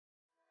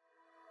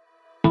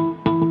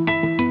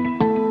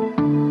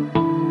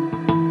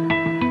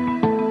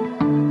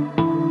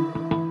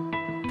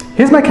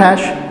Here's my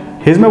cash,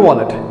 here's my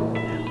wallet.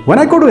 When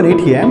I go to an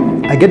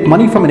ATM, I get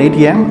money from an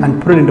ATM and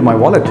put it into my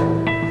wallet.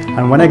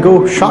 And when I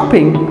go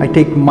shopping, I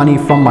take money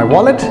from my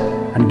wallet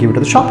and give it to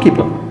the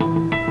shopkeeper.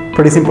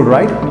 Pretty simple,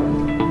 right?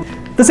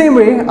 The same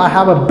way, I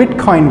have a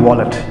Bitcoin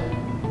wallet.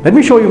 Let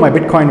me show you my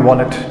Bitcoin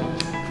wallet.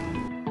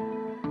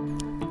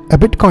 A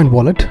Bitcoin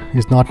wallet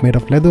is not made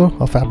of leather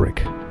or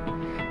fabric.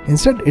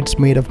 Instead, it's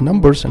made of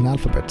numbers and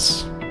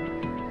alphabets.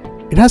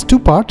 It has two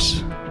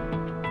parts.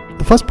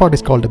 The first part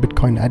is called a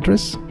Bitcoin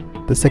address.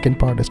 The second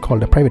part is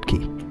called a private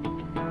key.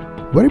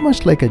 Very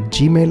much like a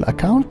Gmail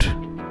account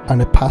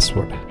and a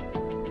password.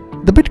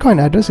 The Bitcoin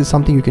address is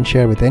something you can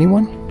share with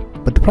anyone,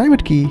 but the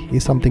private key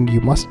is something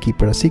you must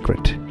keep a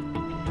secret.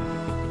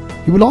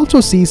 You will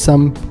also see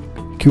some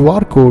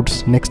QR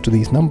codes next to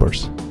these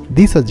numbers.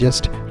 These are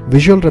just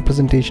visual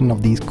representation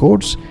of these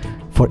codes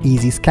for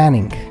easy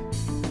scanning.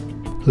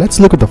 Let's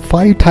look at the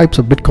 5 types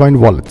of Bitcoin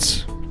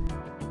wallets.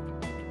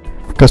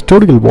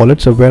 Custodial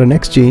wallets are where an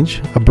exchange,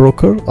 a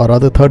broker or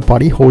other third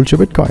party holds your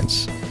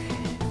Bitcoins.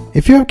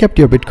 If you have kept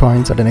your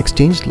Bitcoins at an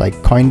exchange like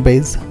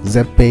Coinbase,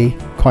 ZebPay,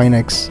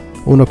 CoinEx,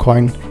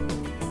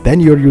 UnoCoin, then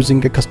you're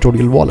using a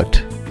custodial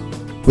wallet.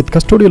 With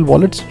custodial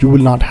wallets, you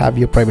will not have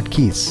your private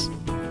keys.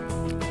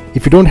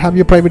 If you don't have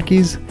your private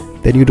keys,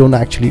 then you don't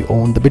actually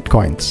own the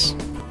Bitcoins.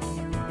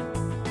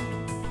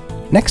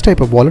 Next type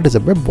of wallet is a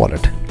web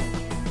wallet.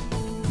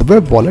 The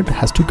web wallet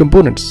has 2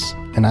 components,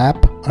 an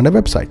app and a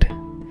website.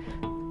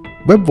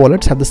 Web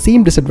wallets have the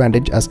same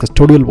disadvantage as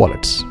custodial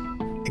wallets.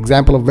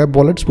 Example of web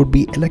wallets would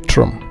be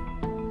Electrum.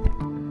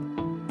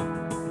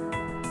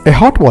 A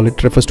hot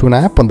wallet refers to an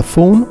app on the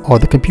phone or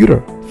the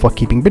computer for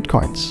keeping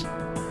Bitcoins.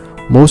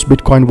 Most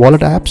Bitcoin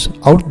wallet apps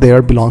out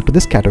there belong to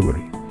this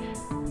category.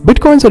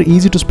 Bitcoins are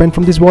easy to spend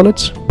from these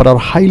wallets but are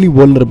highly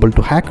vulnerable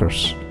to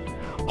hackers.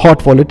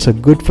 Hot wallets are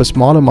good for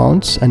small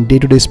amounts and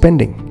day-to-day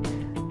spending.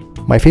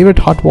 My favorite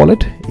hot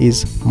wallet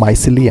is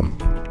MyCelium.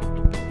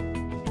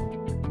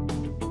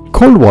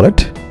 Cold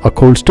wallet or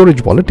cold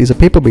storage wallet is a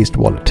paper-based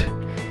wallet.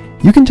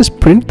 You can just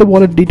print the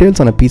wallet details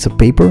on a piece of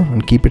paper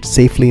and keep it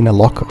safely in a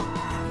locker.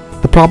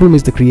 The problem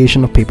is the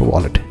creation of paper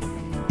wallet.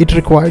 It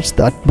requires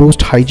the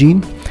utmost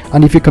hygiene,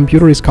 and if your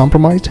computer is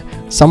compromised,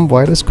 some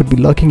virus could be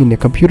lurking in your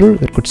computer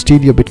that could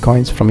steal your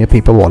Bitcoins from your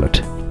paper wallet.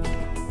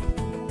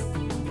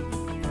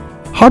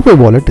 Hardware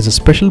wallet is a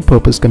special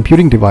purpose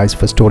computing device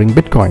for storing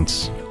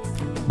Bitcoins.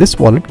 This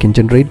wallet can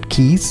generate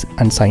keys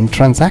and sign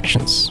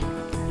transactions.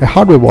 A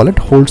hardware wallet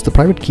holds the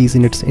private keys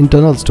in its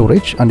internal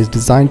storage and is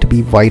designed to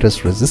be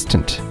virus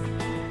resistant.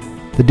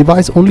 The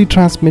device only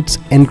transmits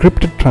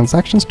encrypted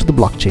transactions to the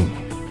blockchain.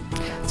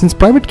 Since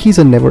private keys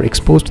are never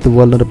exposed to the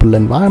vulnerable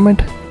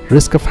environment,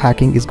 risk of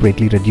hacking is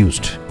greatly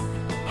reduced.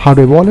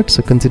 Hardware wallets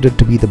are considered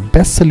to be the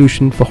best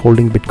solution for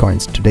holding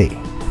Bitcoins today.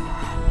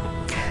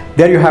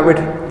 There you have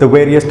it, the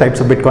various types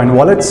of Bitcoin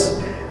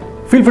wallets.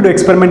 Feel free to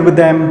experiment with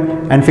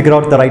them and figure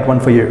out the right one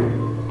for you.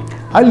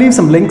 I'll leave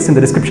some links in the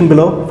description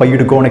below for you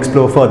to go and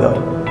explore further.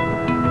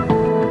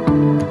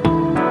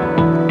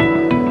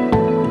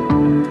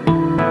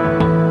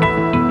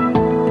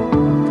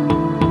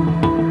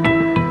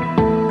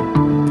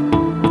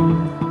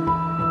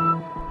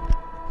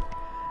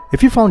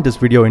 If you found this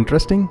video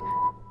interesting,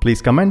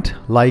 please comment,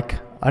 like,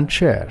 and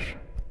share.